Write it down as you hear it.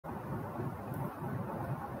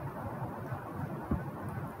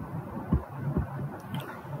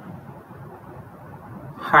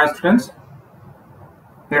Hi students,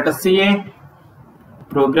 let us see a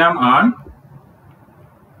program on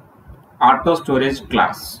auto storage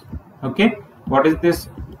class. Okay, what is this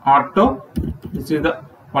auto? This is the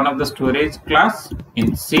one of the storage class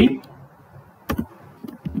in C.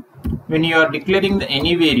 When you are declaring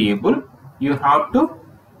any variable, you have to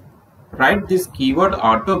write this keyword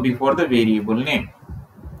auto before the variable name.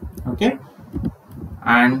 Okay,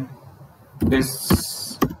 and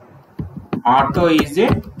this auto is a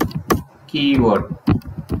keyword,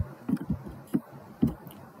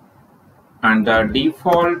 and the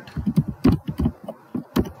default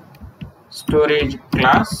storage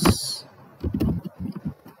class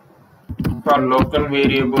for local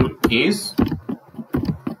variable is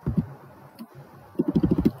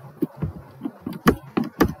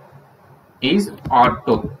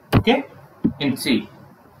auto. Okay, in C.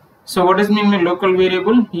 So what does mean by local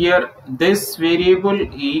variable? Here this variable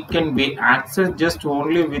can be accessed just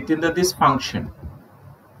only within this function.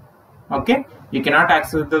 Okay, you cannot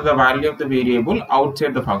access the value of the variable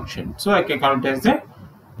outside the function. So I can call it as a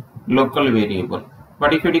local variable.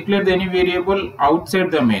 But if you declare any variable outside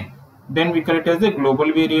the main, then we call it as a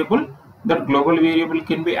global variable. That global variable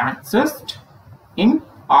can be accessed in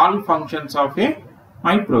all functions of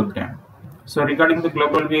my program. So regarding the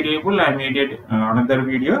global variable, I made it another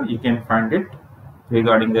video. You can find it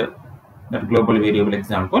regarding that global variable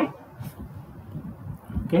example.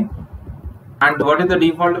 Okay. And what is the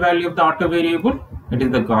default value of the auto variable? It is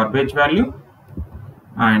the garbage value.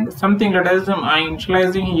 And something that is I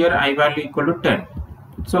initializing here I value equal to 10.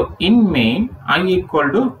 So in main I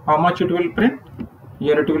equal to how much it will print?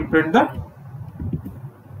 Here it will print the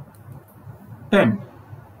 10.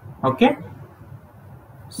 Okay.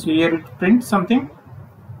 So here it prints something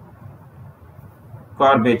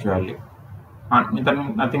garbage value,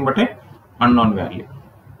 nothing but a unknown value.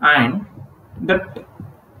 And that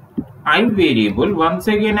I variable once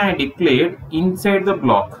again I declared inside the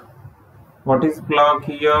block. What is block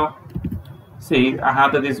here? See, I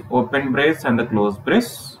have this open brace and the close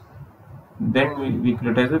brace. Then we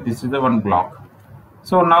create as this is the one block.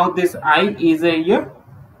 So now this I is a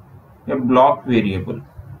block variable.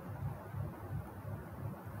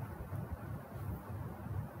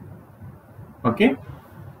 Okay.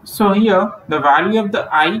 So here the value of the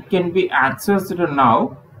I can be accessed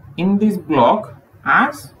now in this block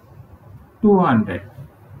as 200.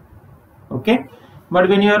 Okay. But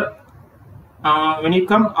when you are when you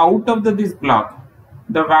come out of this block,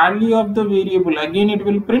 the value of the variable again it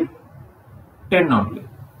will print 10 only.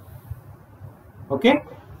 Okay,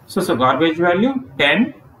 so garbage value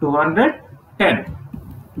 10, 200, 10.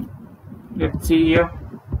 Let's see here.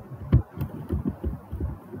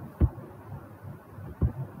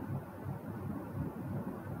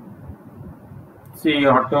 See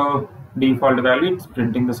auto default value, it's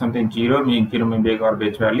printing the something 0, meaning 0 may be a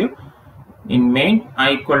garbage value. In main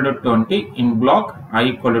I equal to 20, in block I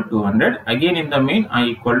equal to 200, again in the main I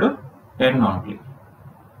equal to 10 only.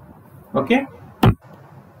 Okay.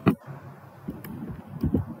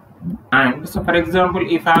 And so for example,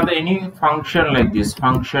 if I have any function like this,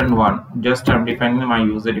 function 1, just I am defining my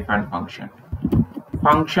user defined function.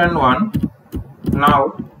 Function 1,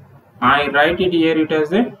 now I write it here it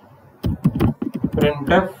as a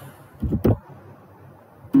printf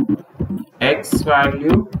x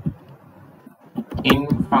value in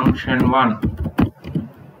function 1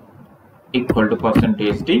 equal to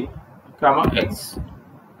 %d comma x.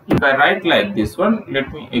 If I write like this one,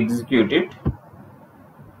 let me execute it.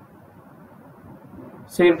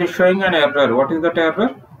 See, it is showing an error. What is that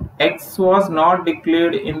error? X was not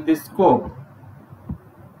declared in this scope.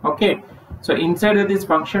 Okay, so inside of this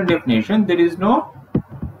function definition there is no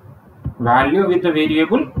value with the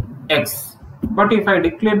variable x. But if I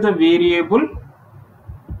declare the variable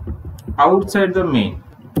outside the main,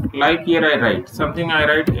 like here I write something, I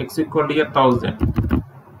write x equal to 1000.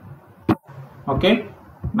 Okay,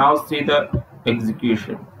 now see the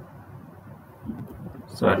execution.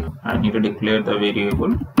 Sorry, I need to declare the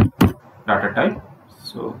variable data type.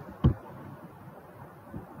 So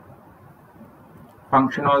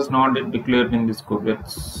function was not declared in this scope.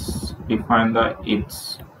 Let's define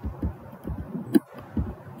its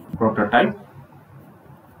prototype.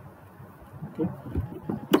 Okay,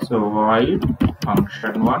 so void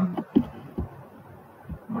function 1.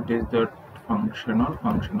 What is that function 1?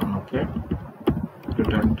 Function 1. Okay,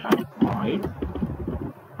 return type void.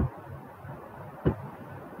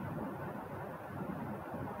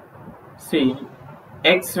 See,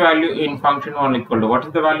 x value in function 1 equal to what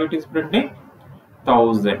is the value it is printing?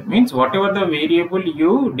 1000. Means whatever the variable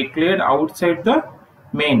you declared outside the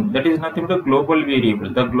main, that is nothing but a global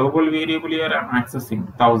variable. The global variable here I am accessing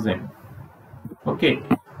 1000. Okay,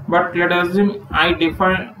 but let us assume I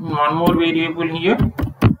define one more variable here,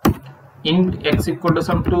 int x equal to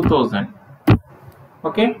some 2000.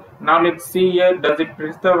 Okay, now let's see here, does it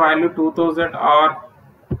print the value 2000 or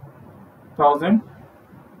 1000?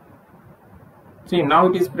 See, now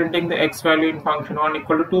it is printing the x value in function 1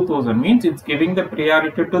 equal to 2000, means it's giving the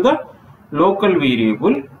priority to the local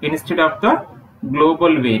variable instead of the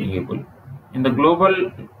global variable. In the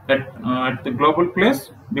global, at the global place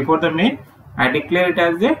before the main, I declare it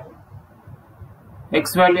as the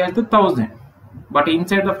x value as the 1000, but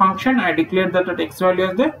inside the function I declare that x value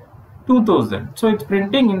as the 2000. So it's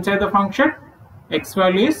printing inside the function x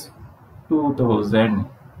value is 2000.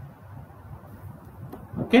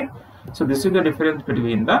 Okay, so this is the difference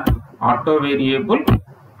between the auto variable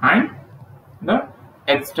and the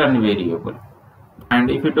external variable.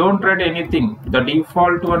 And if you don't write anything, the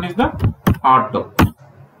default one is the auto.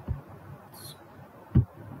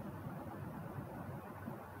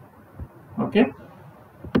 Okay.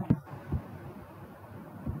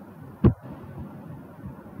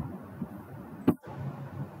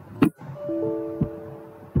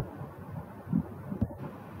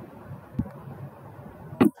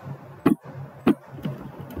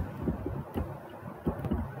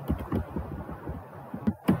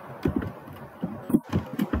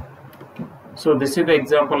 So this is the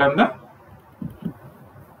example on the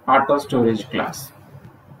auto storage class.